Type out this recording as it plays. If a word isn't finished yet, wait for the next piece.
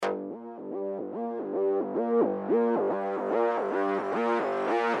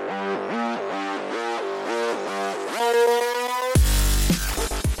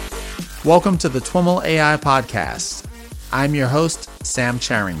Welcome to the TWIML AI Podcast. I'm your host, Sam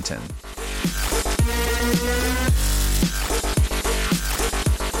Charrington.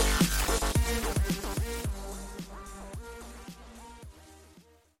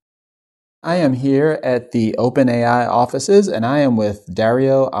 I am here at the OpenAI offices, and I am with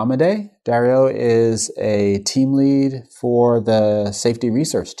Dario Amodei. Dario is a team lead for the safety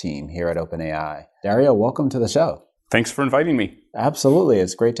research team here at OpenAI. Dario, welcome to the show. Thanks for inviting me. Absolutely.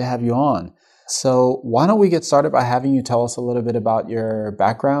 It's great to have you on. So why don't we get started by having you tell us a little bit about your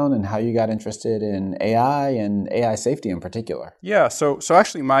background and how you got interested in AI and AI safety in particular? Yeah, so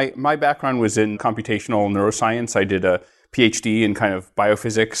actually my background was in computational neuroscience. I did a PhD in kind of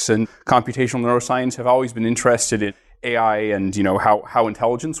biophysics and computational neuroscience. Have always been interested in AI and, how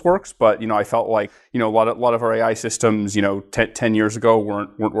intelligence works. But, I felt like, a lot of our AI systems, 10 years ago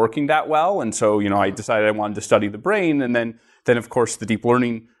weren't working that well. And so, I decided I wanted to study the brain. And then of course, the deep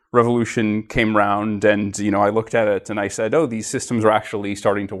learning revolution came around, and, I looked at it and I said, oh, these systems are actually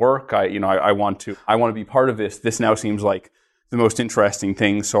starting to work. I want to be part of this. This now seems like the most interesting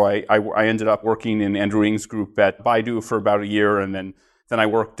thing. So I ended up working in Andrew Ng's group at Baidu for about a year, and then I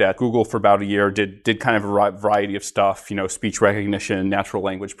worked at Google for about a year, did kind of a variety of stuff, speech recognition, natural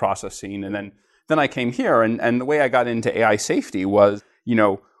language processing. And then I came here, and the way I got into AI safety was,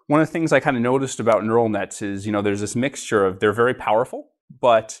 one of the things I kind of noticed about neural nets is, there's this mixture of they're very powerful,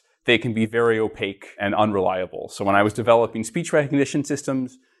 but they can be very opaque and unreliable. So when I was developing speech recognition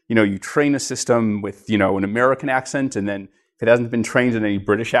systems, you train a system with, an American accent, and then if it hasn't been trained in any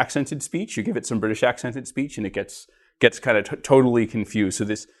British accented speech, you give it some British accented speech, and it gets kind of totally confused. So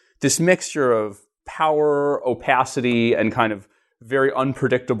this mixture of power, opacity, and kind of very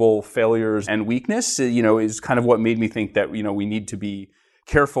unpredictable failures and weakness, is kind of what made me think that, we need to be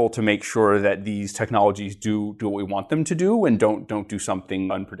careful to make sure that these technologies do what we want them to do and don't do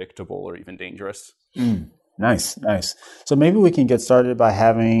something unpredictable or even dangerous. Nice. So maybe we can get started by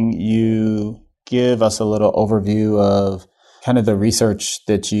having you give us a little overview of kind of the research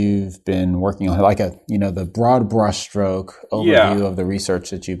that you've been working on, like the broad brushstroke overview of the research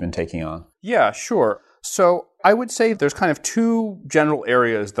that you've been taking on. Yeah, sure. So I would say there's kind of two general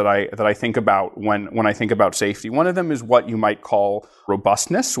areas that I think about when I think about safety. One of them is what you might call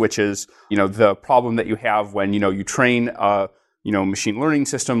robustness, which is, the problem that you have when, you train a, machine learning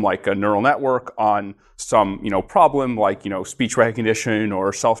system like a neural network on some, problem like, speech recognition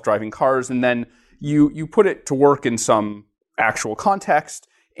or self-driving cars. And then you put it to work in some actual context,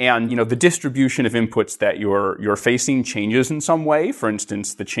 and the distribution of inputs that you're facing changes in some way. For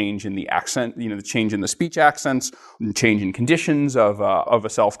instance, the change in the accent, the change in the speech accents, the change in conditions of a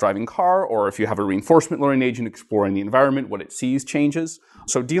self-driving car, or if you have a reinforcement learning agent exploring the environment, what it sees changes.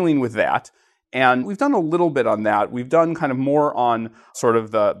 So dealing with that. And we've done a little bit on that. We've done kind of more on sort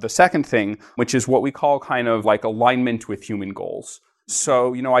of the second thing, which is what we call kind of like alignment with human goals.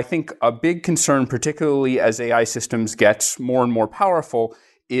 So, I think a big concern, particularly as AI systems get more and more powerful,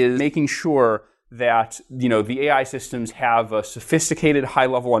 is making sure that, the AI systems have a sophisticated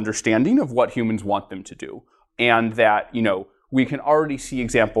high-level understanding of what humans want them to do. And that, we can already see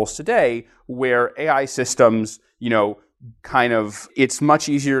examples today where AI systems, it's much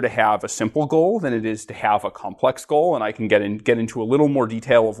easier to have a simple goal than it is to have a complex goal. And I can get into a little more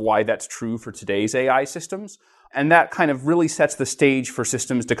detail of why that's true for today's AI systems. And that kind of really sets the stage for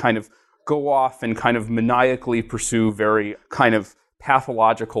systems to kind of go off and kind of maniacally pursue very kind of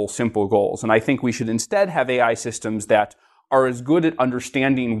pathological, simple goals. And I think we should instead have AI systems that are as good at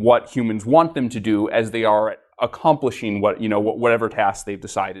understanding what humans want them to do as they are at accomplishing whatever task they've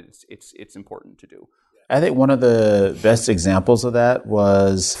decided it's important to do. I think one of the best examples of that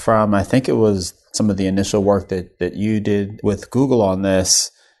was from, I think it was some of the initial work that you did with Google on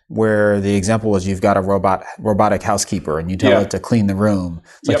this, where the example was you've got a robotic housekeeper and you tell it to clean the room.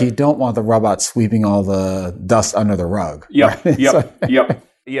 It's like you don't want the robot sweeping all the dust under the rug. Yep.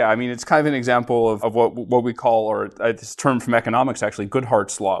 Yeah, I mean, it's kind of an example of what we call, or this term from economics actually,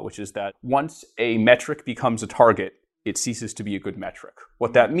 Goodhart's law, which is that once a metric becomes a target, it ceases to be a good metric.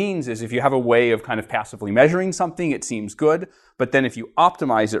 What that means is if you have a way of kind of passively measuring something, it seems good, but then if you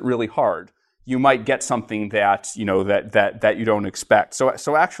optimize it really hard, you might get something that that you don't expect.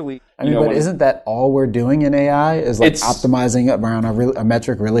 So actually, but isn't that all we're doing in AI? Is like optimizing around a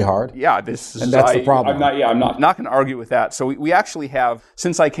metric really hard? Yeah, that's the problem. I'm not going to argue with that. So we actually have,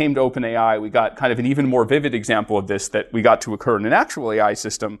 since I came to OpenAI, we got kind of an even more vivid example of this that we got to occur in an actual AI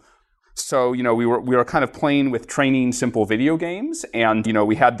system. So we were kind of playing with training simple video games, and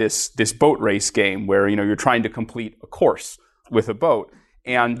we had this boat race game where you're trying to complete a course with a boat.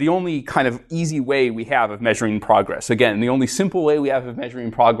 And the only kind of easy way we have of measuring progress, again, the only simple way we have of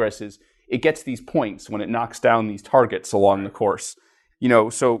measuring progress is it gets these points when it knocks down these targets along the course.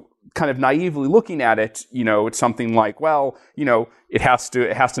 So kind of naively looking at it, it's something like, well, it has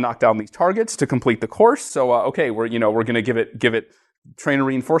to knock down these targets to complete the course. So okay, we're going to give it trainer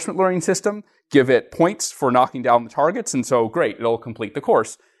reinforcement learning system, give it points for knocking down the targets, and so great, it'll complete the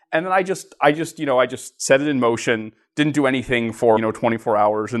course. And then I just set it in motion, didn't do anything for 24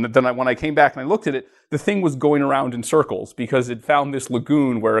 hours, and then when I came back and I looked at it, the thing was going around in circles because it found this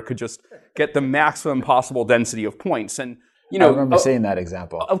lagoon where it could just get the maximum possible density of points. And I remember seeing that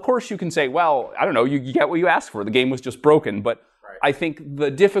example. Of course, you can say, well, I don't know, you get what you asked for. The game was just broken. But right. I think the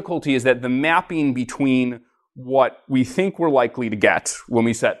difficulty is that the mapping between what we think we're likely to get when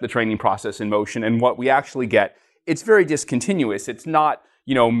we set the training process in motion and what we actually get, it's very discontinuous. It's not,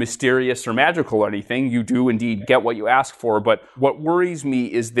 mysterious or magical or anything. You do indeed get what you ask for. But what worries me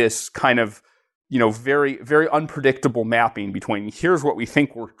is this kind of very, very unpredictable mapping between here's what we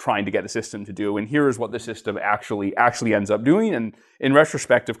think we're trying to get a system to do, and here is what the system actually ends up doing. And in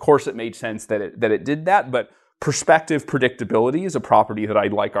retrospect, of course, it made sense that it did that. But prospective predictability is a property that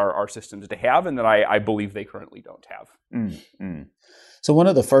I'd like our systems to have, and that I believe they currently don't have. Mm-hmm. So one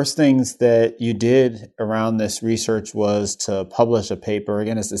of the first things that you did around this research was to publish a paper.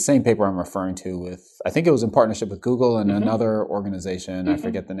 Again, it's the same paper I'm referring to with, I think it was in partnership with Google and another organization, I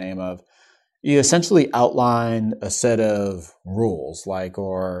forget the name of. You essentially outlined a set of rules,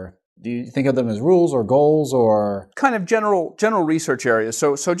 or do you think of them as rules or goals or? Kind of general research areas.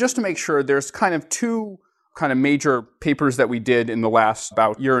 So just to make sure, there's kind of two kind of major papers that we did in the last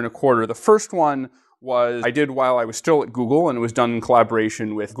about year and a quarter. The first one was I did while I was still at Google, and it was done in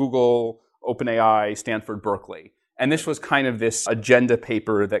collaboration with Google, OpenAI, Stanford, Berkeley. And this was kind of this agenda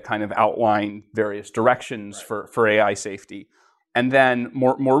paper that kind of outlined various directions for AI safety. And then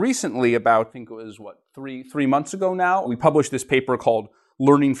more recently, about, I think it was, three months ago now, we published this paper called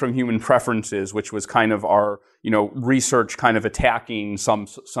Learning from Human Preferences, which was kind of our, research kind of attacking some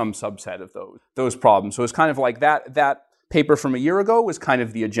subset of those problems. So it's kind of like that paper from a year ago was kind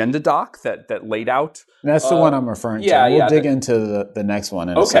of the agenda doc that laid out. That's the one I'm referring to. We'll dig into the next one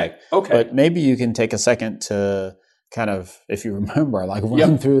in a sec. Okay. But maybe you can take a second to kind of, if you remember,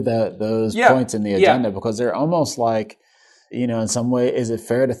 run through those points in the agenda, because they're almost like, in some way, is it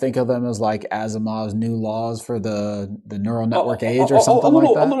fair to think of them as like Asimov's new laws for the neural network age or something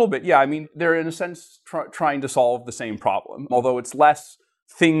like that? A little bit, yeah. I mean, they're in a sense trying to solve the same problem, although it's less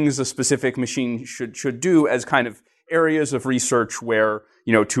things a specific machine should do as kind of areas of research where,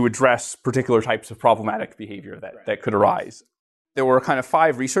 to address particular types of problematic behavior that could arise. There were kind of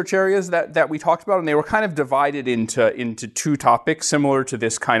 5 research areas that we talked about, and they were kind of divided into 2 topics, similar to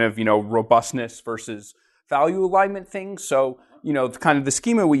this kind of, robustness versus value alignment thing. So, kind of the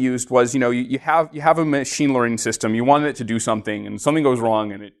schema we used was, you have a machine learning system, you wanted it to do something, and something goes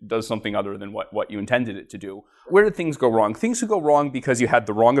wrong, and it does something other than what you intended it to do. Where did things go wrong? Things could go wrong because you had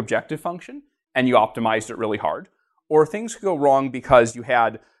the wrong objective function, and you optimized it really hard. Or things could go wrong because you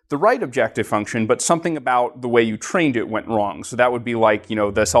had the right objective function, but something about the way you trained it went wrong. So that would be like,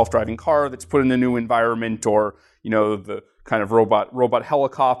 the self-driving car that's put in a new environment, or, the kind of robot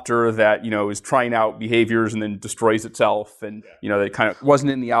helicopter that, is trying out behaviors and then destroys itself. And, that kind of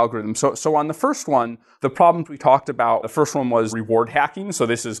wasn't in the algorithm. So on the first one, the problems we talked about, the first one was reward hacking. So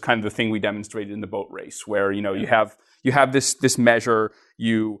this is kind of the thing we demonstrated in the boat race, where, you have this measure,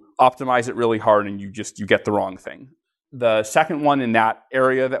 you optimize it really hard, and you get the wrong thing. The second one in that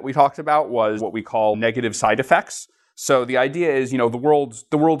area that we talked about was what we call negative side effects. So the idea is, the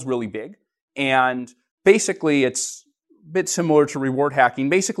world's really big, and basically it's a bit similar to reward hacking.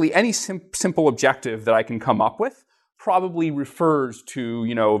 Basically, any simple objective that I can come up with probably refers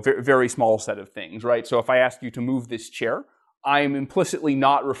to, very small set of things, right? So if I ask you to move this chair, I am implicitly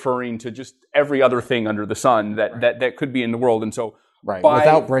not referring to just every other thing under the sun that could be in the world. And so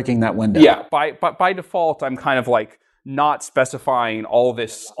without breaking that window. Yeah, by default, I'm kind of like not specifying all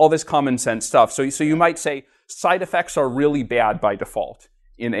this common sense stuff. So you might say side effects are really bad by default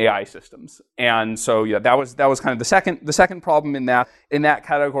in AI systems. And so that was kind of the second problem in that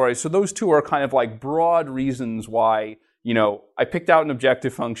category. So those 2 are kind of like broad reasons why, I picked out an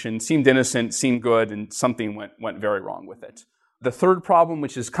objective function, seemed innocent, seemed good, and something went very wrong with it. The third problem,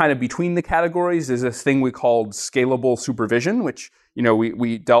 which is kind of between the categories, is this thing we called scalable supervision, which,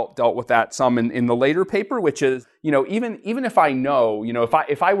 we dealt with that some in the later paper, which is, even if I know,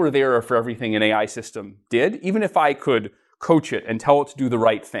 if I were there for everything an AI system did, even if I could coach it and tell it to do the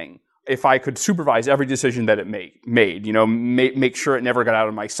right thing, if I could supervise every decision that it made, make sure it never got out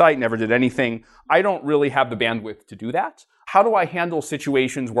of my sight, never did anything, I don't really have the bandwidth to do that. How do I handle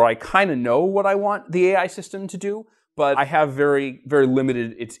situations where I kind of know what I want the AI system to do, but I have very, very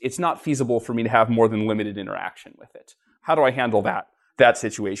limited, it's not feasible for me to have more than limited interaction with it. How do I handle that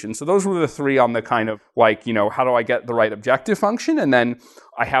situation? So those were the three on the kind of like, how do I get the right objective function? And then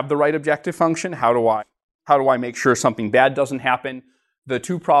I have the right objective function. How do I make sure something bad doesn't happen? The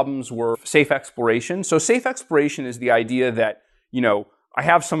two problems were safe exploration. So safe exploration is the idea that, I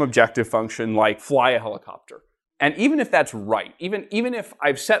have some objective function like fly a helicopter. And even if that's right, even if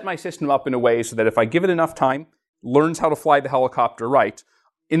I've set my system up in a way so that if I give it enough time, learns how to fly the helicopter right,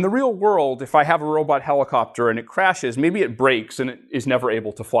 in the real world, if I have a robot helicopter and it crashes, maybe it breaks and it is never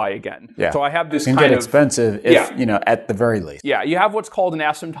able to fly again. Yeah. So I have this it can kind get of expensive if, at the very least. Yeah, you have what's called an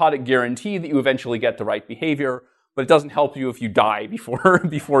asymptotic guarantee that you eventually get the right behavior, but it doesn't help you if you die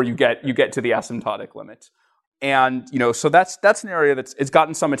before you get to the asymptotic limit. And so that's an area it's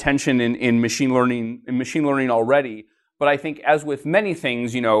gotten some attention in machine learning already. But I think as with many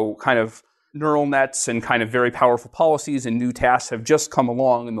things, kind of neural nets and kind of very powerful policies and new tasks have just come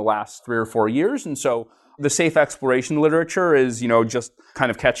along in the last 3 or 4 years. And so the safe exploration literature is, just kind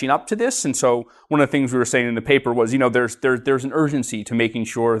of catching up to this. And so one of the things we were saying in the paper was, there's an urgency to making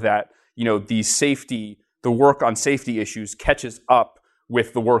sure that, the work on safety issues catches up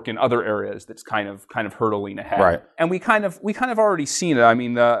with the work in other areas that's kind of hurtling ahead. Right. And we kind of already seen it. I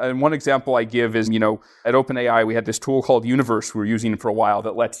mean, and one example I give is, at OpenAI, we had this tool called Universe we were using for a while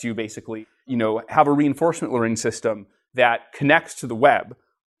that lets you basically, have a reinforcement learning system that connects to the web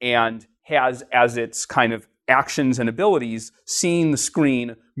and has as its kind of actions and abilities seeing the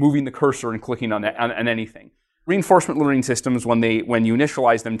screen, moving the cursor and clicking on anything. Reinforcement learning systems, when you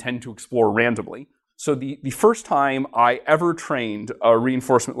initialize them, tend to explore randomly. So the first time I ever trained a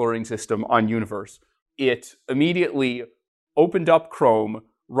reinforcement learning system on Universe, it immediately opened up Chrome,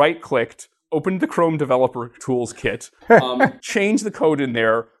 right-clicked, opened the Chrome Developer Tools kit, changed the code in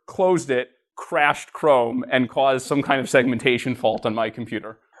there, closed it, crashed Chrome, and caused some kind of segmentation fault on my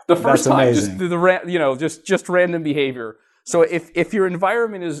computer. The first time, just random behavior. So if your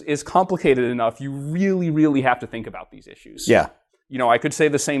environment is complicated enough, you really, really have to think about these issues. Yeah. I could say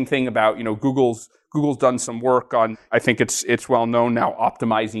the same thing about, Google's done some work on, I think it's well known now,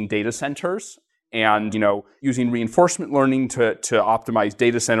 optimizing data centers and, using reinforcement learning to optimize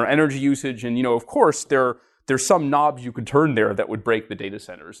data center energy usage. And, of course, there's some knobs you could turn there that would break the data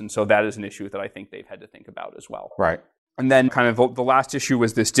centers. And so that is an issue that I think they've had to think about as well. Right. And then kind of the last issue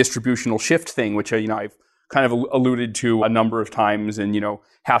was this distributional shift thing, which, I've kind of alluded to a number of times and,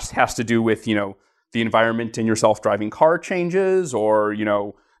 has to do with, the environment in your self-driving car changes, or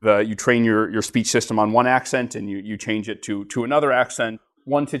you train your speech system on one accent and you change it to another accent.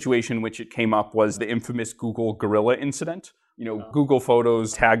 One situation in which it came up was the infamous Google gorilla incident. Google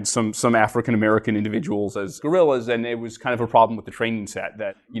Photos tagged some African American individuals as gorillas, and it was kind of a problem with the training set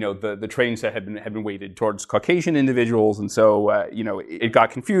that the training set had been weighted towards Caucasian individuals, and so it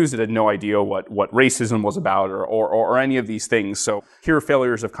got confused. It had no idea what racism was about or any of these things. So here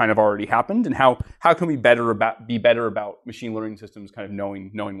failures have kind of already happened, and how can we be better about machine learning systems kind of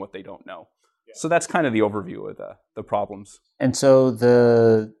knowing what they don't know? Yeah. So that's kind of the overview of the problems. And so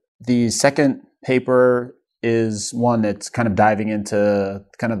the second paper is one that's kind of diving into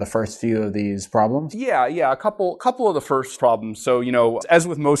kind of the first few of these problems? Yeah, a couple of the first problems. So, as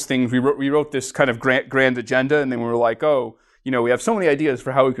with most things, we wrote this kind of grand agenda, and then we were like, we have so many ideas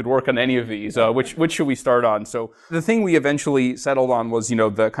for how we could work on any of these. Which should we start on? So the thing we eventually settled on was,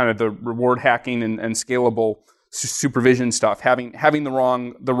 the kind of the reward hacking and scalable supervision stuff, having the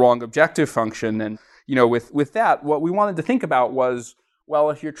wrong objective function. And, with that, what we wanted to think about was, well,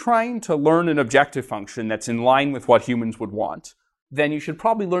 if you're trying to learn an objective function that's in line with what humans would want, then you should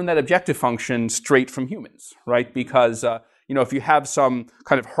probably learn that objective function straight from humans, right? Because, if you have some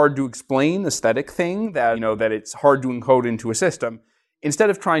kind of hard to explain aesthetic thing that, that it's hard to encode into a system, instead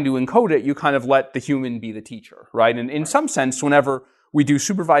of trying to encode it, you kind of let the human be the teacher, right? And in some sense, whenever we do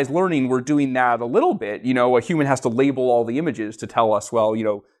supervised learning, we're doing that a little bit. A human has to label all the images to tell us, well,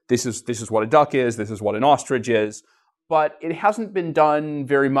 this is what a duck is, this is what an ostrich is. But it hasn't been done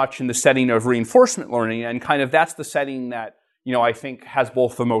very much in the setting of reinforcement learning, and kind of that's the setting that, I think has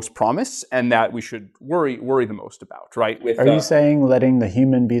both the most promise and that we should worry the most about, right? Are you saying letting the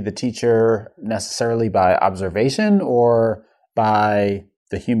human be the teacher necessarily by observation or by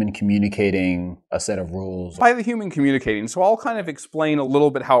the human communicating a set of rules? By the human communicating. So I'll kind of explain a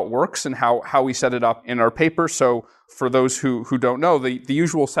little bit how it works and how we set it up in our paper. So for those who don't know, the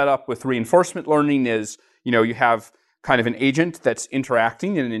usual setup with reinforcement learning is, you have kind of an agent that's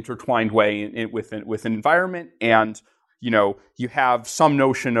interacting in an intertwined way with an environment, and you have some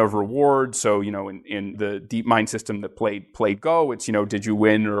notion of reward. So, in the DeepMind system that played Go, it's, did you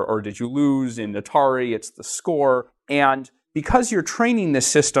win or did you lose? In Atari, it's the score. And because you're training this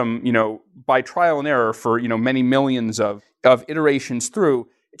system, by trial and error for, many millions of iterations through,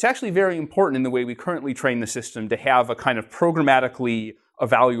 it's actually very important in the way we currently train the system to have a kind of programmatically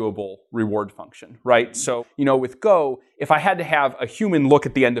evaluable reward function, right? So, with Go, if I had to have a human look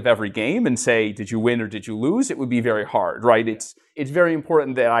at the end of every game and say, did you win or did you lose? It would be very hard, right? It's very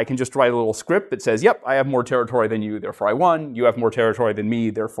important that I can just write a little script that says, yep, I have more territory than you, therefore I won. You have more territory than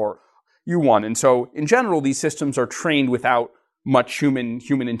me, therefore you won. And so, in general, these systems are trained without much human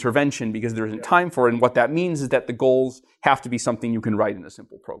intervention because there isn't time for it. And what that means is that the goals have to be something you can write in a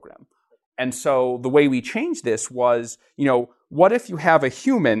simple program. And so the way we changed this was, what if you have a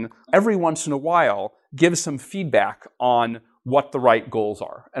human every once in a while give some feedback on what the right goals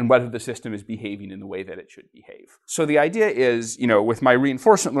are and whether the system is behaving in the way that it should behave. So the idea is, with my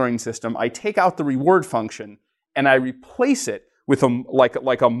reinforcement learning system, I take out the reward function and I replace it with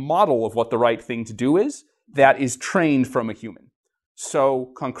like a model of what the right thing to do is that is trained from a human.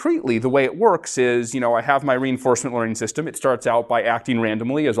 So concretely, the way it works is, I have my reinforcement learning system. It starts out by acting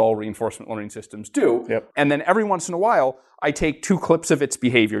randomly, as all reinforcement learning systems do. Yep. And then every once in a while, I take 2 clips of its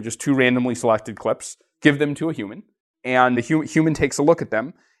behavior, just 2 randomly selected clips, give them to a human. And the human takes a look at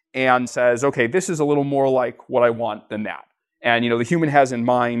them and says, okay, this is a little more like what I want than that. And, the human has in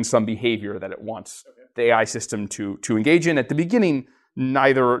mind some behavior that it wants the AI system to engage in. At the beginning,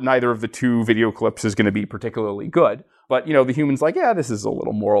 neither of the 2 video clips is going to be particularly good. But, the human's like, yeah, this is a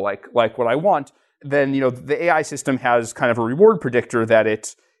little more like what I want. Then, the AI system has kind of a reward predictor that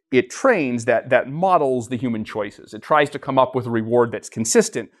it trains that models the human choices. It tries to come up with a reward that's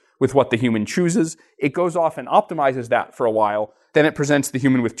consistent with what the human chooses. It goes off and optimizes that for a while. Then it presents the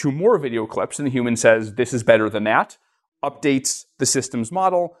human with 2 more video clips, and the human says, this is better than that, updates the system's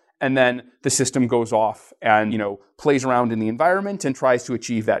model, and then the system goes off and, plays around in the environment and tries to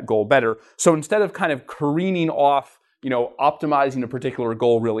achieve that goal better. So instead of kind of careening off, optimizing a particular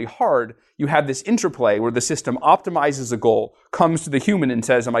goal really hard, you have this interplay where the system optimizes a goal, comes to the human and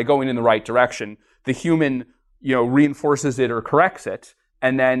says, am I going in the right direction? The human, reinforces it or corrects it,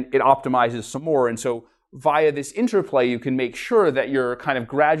 and then it optimizes some more. And so via this interplay, you can make sure that you're kind of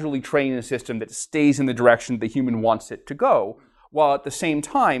gradually training a system that stays in the direction the human wants it to go, while at the same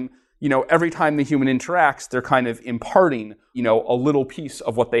time, every time the human interacts, they're kind of imparting, a little piece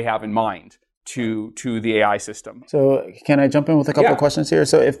of what they have in mind to the AI system. So can I jump in with a couple of questions here?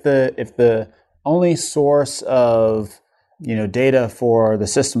 So if the only source of data for the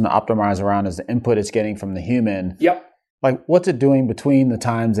system to optimize around is the input it's getting from the human, like what's it doing between the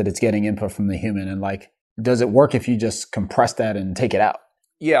times that it's getting input from the human, and like does it work if you just compress that and take it out?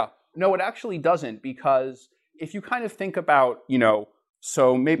 Yeah, no, it actually doesn't, because if you kind of think about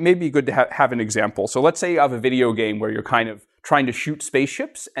so maybe good to have an example. So let's say you have a video game where you're kind of trying to shoot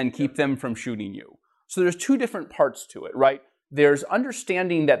spaceships and keep them from shooting you. So there's 2 different parts to it, right? There's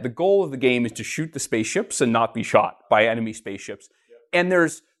understanding that the goal of the game is to shoot the spaceships and not be shot by enemy spaceships. And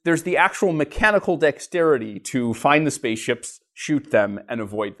there's the actual mechanical dexterity to find the spaceships, shoot them, and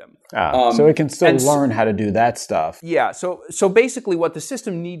avoid them. So it can still learn how to do that stuff. Yeah, so basically what the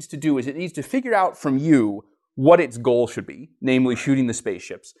system needs to do is it needs to figure out from you what its goal should be, namely shooting the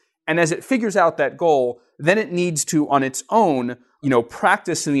spaceships. And as it figures out that goal, then it needs to, on its own,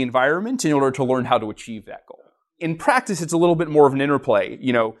 practice in the environment in order to learn how to achieve that goal. In practice, it's a little bit more of an interplay.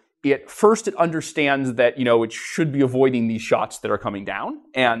 It understands that, it should be avoiding these shots that are coming down.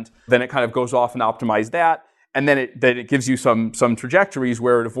 And then it kind of goes off and optimizes that. And then it gives you some trajectories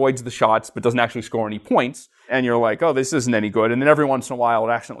where it avoids the shots but doesn't actually score any points. And you're like, oh, this isn't any good. And then every once in a while,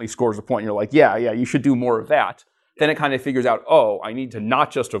 it accidentally scores a point. And you're like, yeah, you should do more of that. Then it kind of figures out, oh, I need to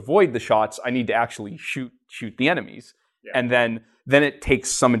not just avoid the shots, I need to actually shoot the enemies. Yeah. And then it takes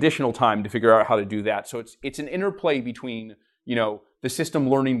some additional time to figure out how to do that. So it's an interplay between, the system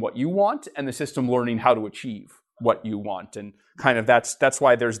learning what you want and the system learning how to achieve what you want. And kind of that's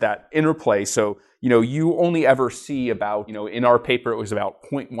why there's that interplay. So, you only ever see about, in our paper, it was about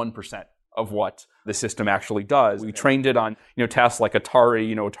 0.1% of what the system actually does. We trained it on, tasks like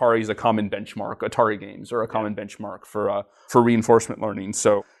Atari. Atari is a common benchmark. Atari games are a common benchmark for reinforcement learning.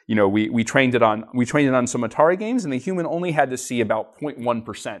 So, we trained it on some Atari games, and the human only had to see about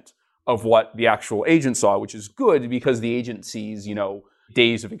 0.1% of what the actual agent saw, which is good because the agent sees,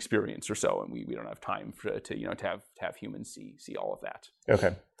 days of experience or so, and we don't have time to have humans see all of that.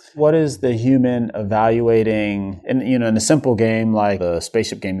 Okay. What is the human evaluating in a simple game like the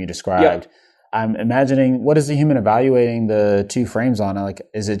spaceship game you described? I'm imagining, what is the human evaluating the two frames on? Like,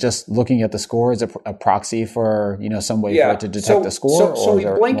 is it just looking at the score? Is it a proxy for, some way for it to detect the score? So we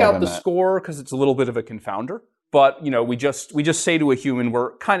blank out the score because it's a little bit of a confounder. But, we just say to a human,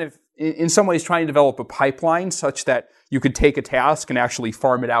 we're kind of in some ways trying to develop a pipeline such that you could take a task and actually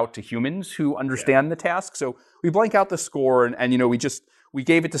farm it out to humans who understand the task. So we blank out the score and we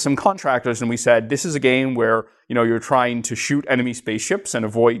gave it to some contractors and we said, this is a game where, you're trying to shoot enemy spaceships and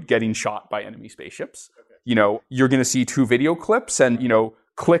avoid getting shot by enemy spaceships. Okay. You're going to see 2 video clips and,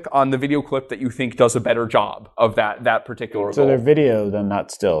 click on the video clip that you think does a better job of that particular goal. So they're video, then not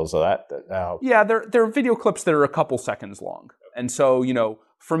still. So that helps. Yeah, they're video clips that are a couple seconds long. And so,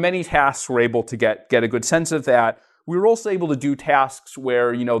 for many tasks, we're able to get a good sense of that. We were also able to do tasks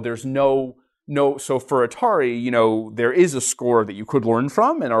where, there's no, so for Atari, there is a score that you could learn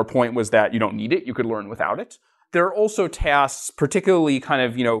from. And our point was that you don't need it. You could learn without it. There are also tasks, particularly kind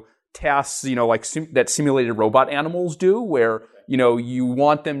of, tasks, like that simulated robot animals do, where, you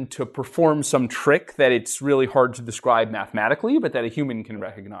want them to perform some trick that it's really hard to describe mathematically, but that a human can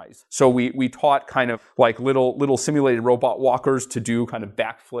recognize. So we taught kind of like little simulated robot walkers to do kind of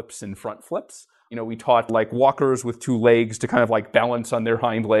back flips and front flips. We taught like walkers with 2 legs to kind of like balance on their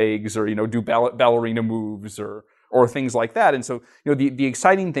hind legs or, do ballerina moves or things like that. And so, the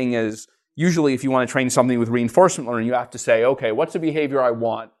exciting thing is usually if you want to train something with reinforcement learning, you have to say, okay, what's the behavior I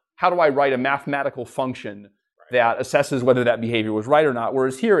want? How do I write a mathematical function that assesses whether that behavior was right or not?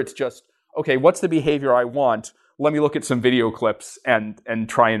 Whereas here it's just, okay, what's the behavior I want? Let me look at some video clips and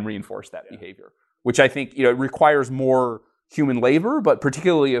try and reinforce that behavior, which I think requires more human labor, but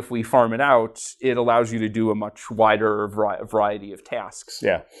particularly if we farm it out, it allows you to do a much wider variety of tasks.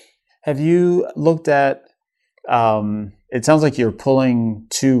 Yeah. Have you looked at, it sounds like you're pulling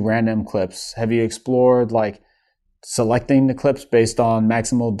 2 random clips. Have you explored like selecting the clips based on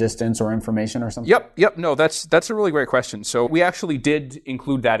maximal distance or information or something? Yep. No, that's a really great question. So we actually did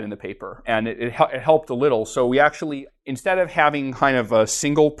include that in the paper, and it helped a little. So we actually, instead of having kind of a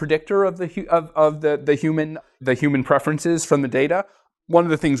single predictor of the human preferences from the data, one of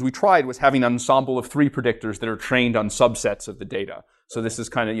the things we tried was having an ensemble of 3 predictors that are trained on subsets of the data. So this is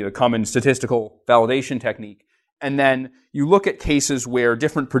kind of common statistical validation technique. And then you look at cases where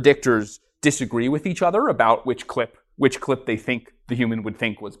different predictors disagree with each other about which clip they think the human would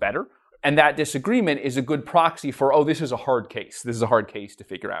think was better. And that disagreement is a good proxy for, this is a hard case. This is a hard case to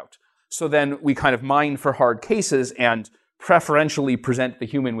figure out. So then we kind of mine for hard cases and preferentially present the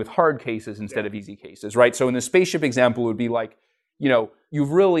human with hard cases instead of easy cases, right? So in the spaceship example, it would be like,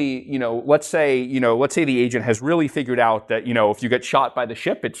 you've really, let's say the agent has really figured out that, if you get shot by the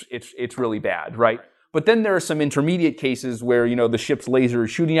ship, it's really bad, right? But then there are some intermediate cases where, the ship's laser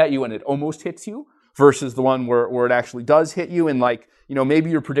is shooting at you and it almost hits you versus the one where it actually does hit you. And like, maybe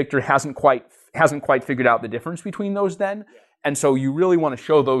your predictor hasn't quite figured out the difference between those then. Yeah. And so you really want to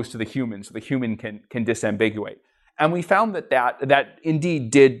show those to the human so the human can disambiguate. And we found that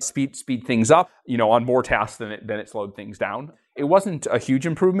indeed did speed things up, on more tasks than it slowed things down. It wasn't a huge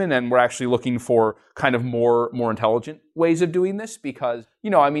improvement, and we're actually looking for kind of more intelligent ways of doing this because,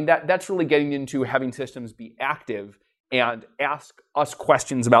 that's really getting into having systems be active and ask us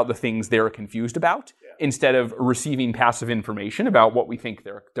questions about the things they're confused about instead of receiving passive information about what we think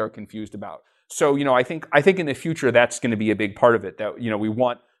they're confused about. So, I think in the future that's going to be a big part of it, that, we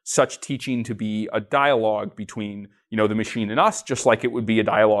want such teaching to be a dialogue between, the machine and us, just like it would be a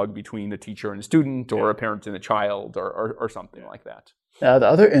dialogue between a teacher and a student or a parent and a child or something like that. The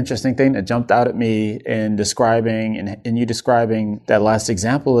other interesting thing that jumped out at me in describing that last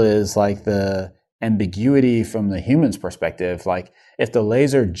example is like the ambiguity from the human's perspective. Like if the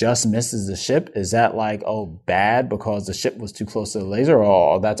laser just misses the ship, is that like, bad because the ship was too close to the laser?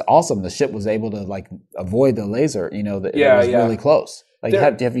 Or that's awesome, the ship was able to like avoid the laser, it was really close. Like,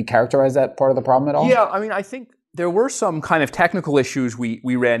 have you characterized that part of the problem at all? Yeah, I think there were some kind of technical issues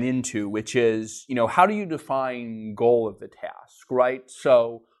we ran into, which is, how do you define goal of the task, right?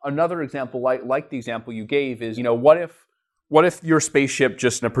 So another example, like the example you gave, is, what if your spaceship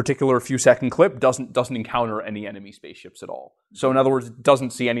just in a particular few second clip doesn't encounter any enemy spaceships at all? So in other words, it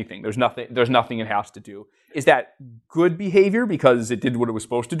doesn't see anything. There's nothing it has to do. Is that good behavior because it did what it was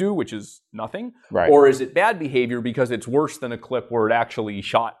supposed to do, which is nothing? Right. Or is it bad behavior because it's worse than a clip where it actually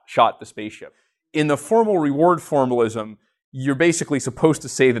shot the spaceship? In the formal reward formalism, you're basically supposed to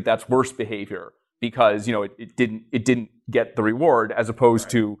say that that's worse behavior because it didn't get the reward, as opposed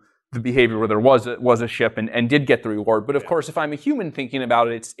to the behavior where there was a ship and did get the reward. But of course, if I'm a human thinking about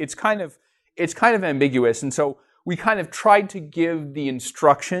it, it's kind of ambiguous. And so we kind of tried to give the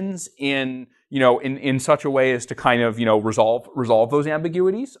instructions in such a way as to kind of, resolve those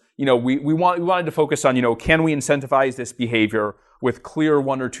ambiguities. We wanted to focus on, can we incentivize this behavior with clear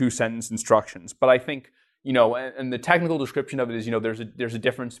 1 or 2 sentence instructions? But I think, and the technical description of it is, there's a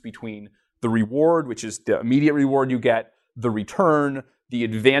difference between the reward, which is the immediate reward you get, the return, the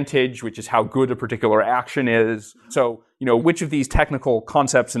advantage, which is how good a particular action is. So, which of these technical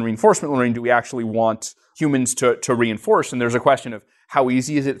concepts in reinforcement learning do we actually want humans to reinforce? And there's a question of how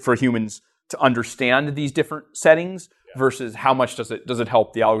easy is it for humans to understand these different settings versus how much does it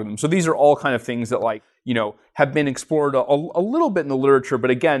help the algorithm? So these are all kind of things that have been explored a little bit in the literature, but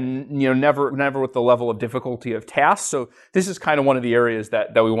again, never with the level of difficulty of tasks. So this is kind of one of the areas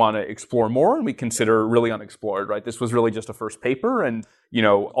that we want to explore more and we consider really unexplored, right? This was really just a first paper, and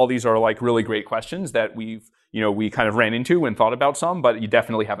all these are like really great questions that we kind of ran into and thought about some, but you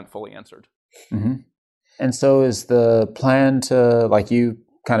definitely haven't fully answered. Mm-hmm. And so is the plan to, you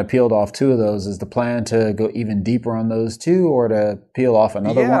kind of peeled off 2 of those, is the plan to go even deeper on those 2 or to peel off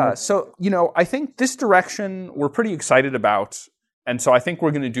another one? Yeah, so, I think this direction we're pretty excited about. And so I think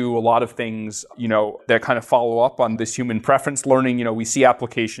we're going to do a lot of things, that kind of follow up on this human preference learning. We see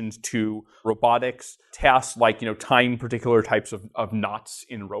applications to robotics, tasks like, tying particular types of knots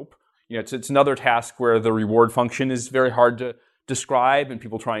in rope. It's another task where the reward function is very hard to describe and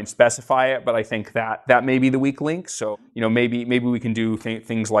people try and specify it, but I think that may be the weak link. So, maybe we can do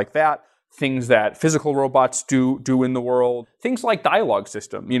things like that, things that physical robots do in the world, things like dialogue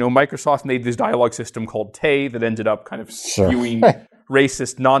system. Microsoft made this dialogue system called Tay that ended up kind of spewing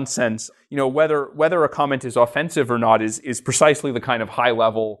racist nonsense. Whether a comment is offensive or not is precisely the kind of high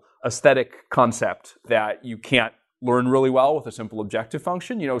level aesthetic concept that you can't learn really well with a simple objective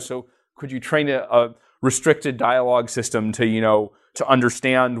function. So could you train a restricted dialogue system to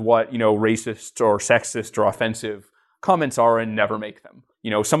understand what, racist or sexist or offensive comments are and never make them?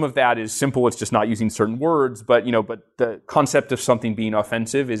 Some of that is simple. It's just not using certain words, but the concept of something being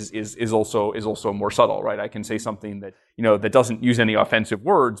offensive is also more subtle, right? I can say something that, that doesn't use any offensive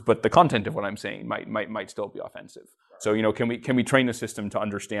words, but the content of what I'm saying might still be offensive. So, can we train the system to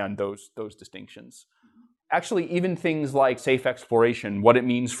understand those distinctions? Actually, even things like safe exploration, what it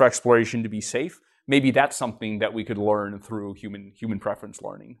means for exploration to be safe, maybe that's something that we could learn through human preference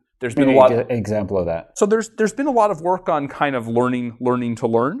learning. There's been a lot example of that. So there's been a lot of work on kind of learning to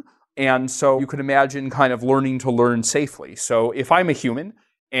learn. And so you could imagine kind of learning to learn safely. So if I'm a human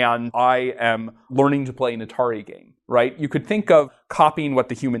and I am learning to play an Atari game, right? You could think of copying what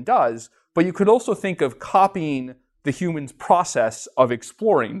the human does, but you could also think of copying the human's process of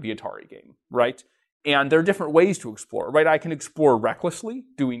exploring the Atari game, right? And there are different ways to explore, right? I can explore recklessly,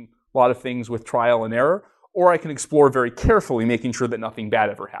 doing a lot of things with trial and error, or I can explore very carefully, making sure that nothing bad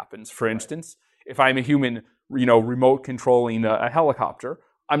ever happens. For instance, if I'm a human, remote controlling a helicopter,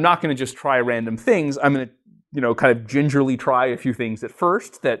 I'm not going to just try random things. I'm going to, kind of gingerly try a few things at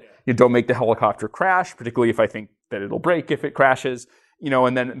first that don't make the helicopter crash, particularly if I think that it'll break if it crashes,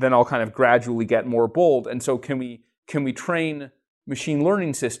 and then I'll kind of gradually get more bold. And so can we train machine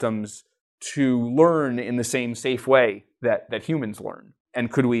learning systems to learn in the same safe way that humans learn?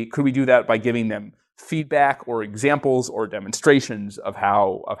 And could we do that by giving them feedback or examples or demonstrations of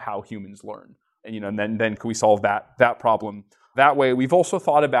how humans learn? And then could we solve that problem that way? We've also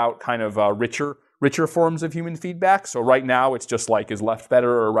thought about kind of richer forms of human feedback. So right now it's just like, is left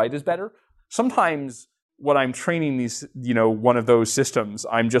better or right is better? Sometimes when I'm training these, one of those systems,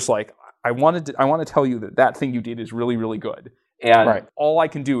 I'm just like, I want to tell you that thing you did is really, really good. And all I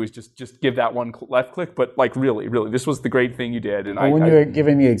can do is just give that one left click, but really, this was the great thing you did. And when you were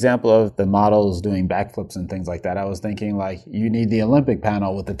giving the example of the models doing backflips and things like that, I was thinking you need the Olympic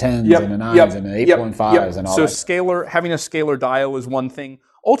panel with the 10s and the 9s and the 8.5s and all that. So having a scalar dial is one thing.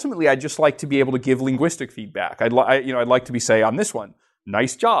 Ultimately, I'd just like to be able to give linguistic feedback. I'd like to be say on this one,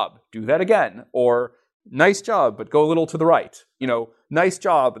 nice job, do that again, or nice job, but go a little to the right. Nice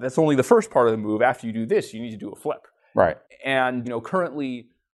job, but that's only the first part of the move. After you do this, you need to do a flip. Right. And, currently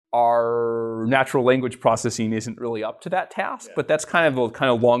our natural language processing isn't really up to that task, but that's kind of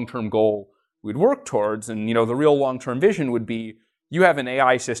a long-term goal we'd work towards. And, the real long-term vision would be you have an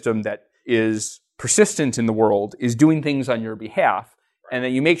AI system that is persistent in the world, is doing things on your behalf, and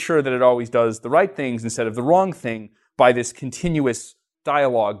then you make sure that it always does the right things instead of the wrong thing by this continuous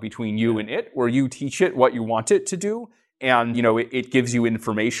dialogue between you and it, where you teach it what you want it to do, and, it gives you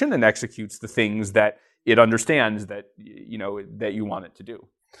information and executes the things that it understands that you want it to do.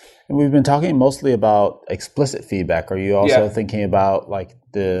 And we've been talking mostly about explicit feedback. Are you also thinking about like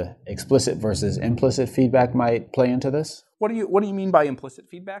the explicit versus implicit feedback might play into this? What do you mean by implicit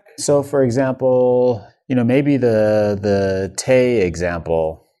feedback? So, for example, maybe the Tay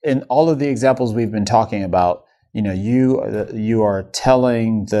example. In all of the examples we've been talking about, you are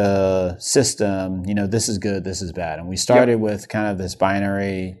telling the system, this is good, this is bad. And we started with kind of this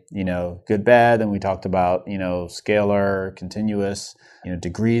binary, good, bad. And we talked about, scalar, continuous,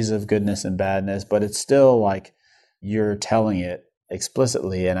 degrees of goodness and badness. But it's still like you're telling it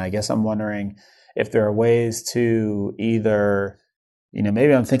explicitly. And I guess I'm wondering if there are ways to either,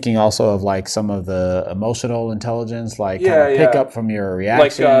 maybe I'm thinking also of like some of the emotional intelligence, like kind of pick up from your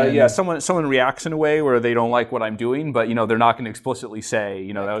reaction. Like, someone reacts in a way where they don't like what I'm doing, but they're not going to explicitly say,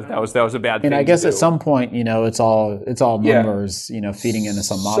 that was a bad thing. And I guess at some point, it's all numbers, feeding into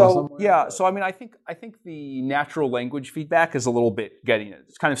some model. So I mean, I think the natural language feedback is a little bit getting it.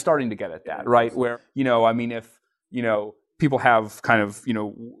 It's kind of starting to get at that, right? Where if people have kind of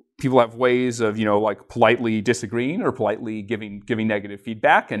people have ways of, like politely disagreeing or politely giving negative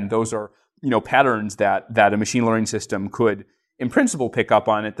feedback. And those are, patterns that a machine learning system could, in principle, pick up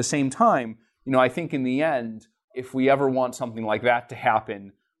on. At the same time, I think in the end, if we ever want something like that to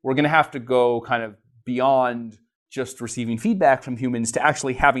happen, we're going to have to go kind of beyond just receiving feedback from humans to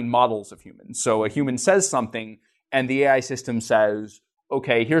actually having models of humans. So a human says something and the AI system says,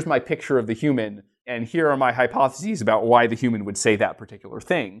 okay, here's my picture of the human, and here are my hypotheses about why the human would say that particular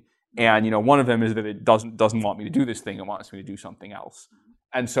thing. And one of them is that it doesn't want me to do this thing; it wants me to do something else.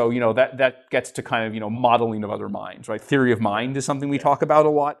 And so that gets to kind of modeling of other minds, right? Theory of mind is something we talk about a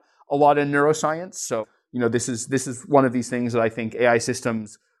lot in neuroscience. So this is one of these things that I think AI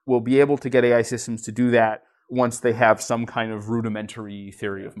systems will be able to get AI systems to do that once they have some kind of rudimentary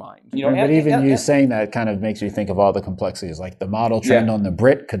theory of mind. But even you saying that kind of makes you think of all the complexities. Like the model trained on the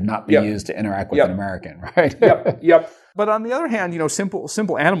Brit could not be used to interact with an American, right? Yep. But on the other hand,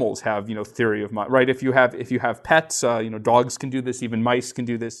 simple animals have theory of mind, right? If you have pets, dogs can do this, even mice can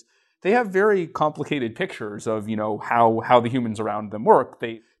do this. They have very complicated pictures of how the humans around them work.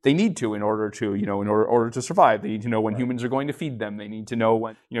 They need to in order to survive. They need to know when humans are going to feed them. They need to know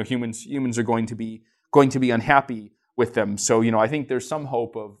when humans are going to be unhappy with them. So I think there's some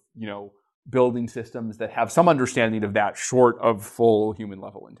hope of building systems that have some understanding of that, short of full human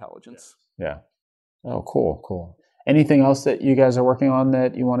level intelligence. Yeah. Oh, cool. Anything else that you guys are working on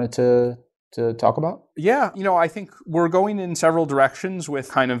that you wanted to talk about? Yeah, I think we're going in several directions with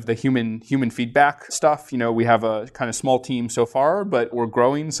kind of the human feedback stuff. We have a kind of small team so far, but we're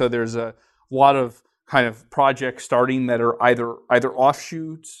growing. So there's a lot of kind of projects starting that are either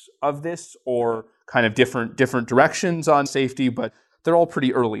offshoots of this or kind of different directions on safety, but they're all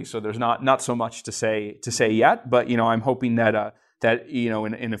pretty early. So there's not so much to say yet. But I'm hoping that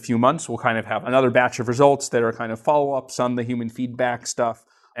in a few months we'll kind of have another batch of results that are kind of follow-ups on the human feedback stuff,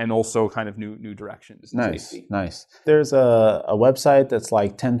 and also kind of new directions. Nice. There's a website that's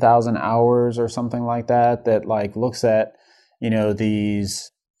like 10,000 hours or something like that like looks at,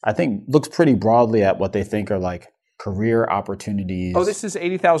 these, I think looks pretty broadly at what they think are like career opportunities. Oh, this is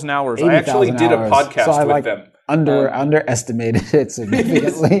 80,000 hours. 80, I actually did a podcast with them. Underestimated it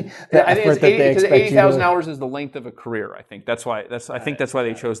significantly. The effort that they expect 80,000 hours is the length of a career. I think that's why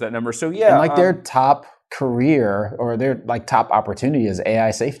they chose that number. So yeah, and their top career or their like top opportunity is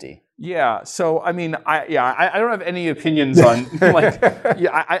AI safety. Yeah. So I mean, I don't have any opinions on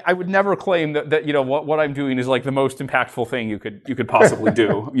I would never claim that what I'm doing is like the most impactful thing you could possibly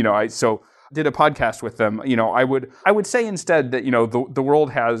do. I did a podcast with them. I would say instead that the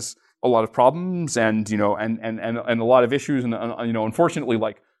world has a lot of problems and a lot of issues and unfortunately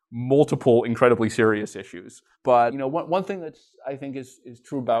like multiple incredibly serious issues. But one thing that I think is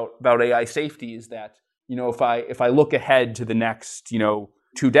true about AI safety is that if I look ahead to the next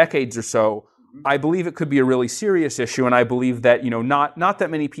 2 decades or so, I believe it could be a really serious issue, and I believe that not that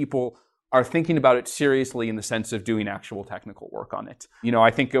many people are thinking about it seriously in the sense of doing actual technical work on it.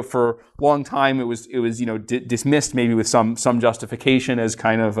 I think for a long time it was dismissed maybe with some justification as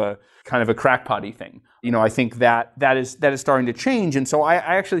kind of a crackpotty thing. I think that is starting to change, and so I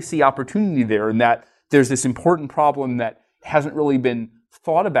actually see opportunity there, in that there's this important problem that hasn't really been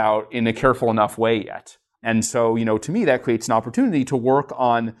thought about in a careful enough way yet. And so, to me, that creates an opportunity to work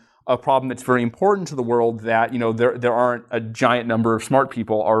on a problem that's very important to the world, that, there aren't a giant number of smart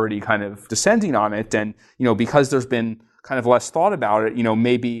people already kind of descending on it. And, because there's been kind of less thought about it,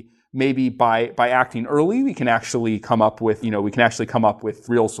 maybe by acting early, we can actually come up with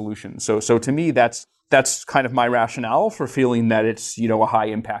real solutions. So to me, that's kind of my rationale for feeling that it's, a high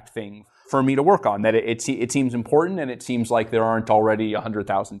impact thing for me to work on. That it seems important, and it seems like there aren't already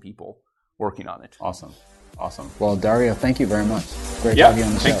 100,000 people working on it. Awesome. Well, Dario, thank you very much. Great to have you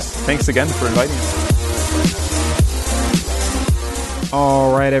on the show. Thanks again for inviting me.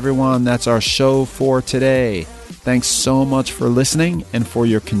 All right, everyone, that's our show for today. Thanks so much for listening and for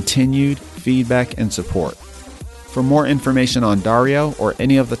your continued feedback and support. For more information on Dario or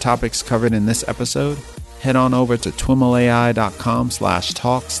any of the topics covered in this episode, head on over to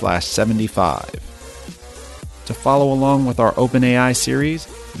twimlai.com/talk/75. To follow along with our OpenAI series,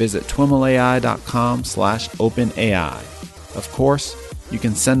 visit twimlai.com/openai. Of course, you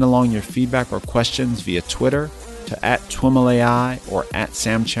can send along your feedback or questions via Twitter to @twimlai or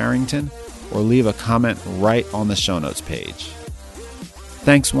 @SamCharrington, or leave a comment right on the show notes page.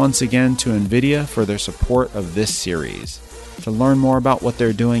 Thanks once again to NVIDIA for their support of this series. To learn more about what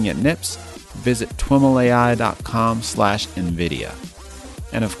they're doing at NIPS, visit twimlai.com/NVIDIA.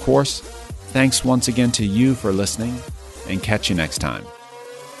 And of course, thanks once again to you for listening, and catch you next time.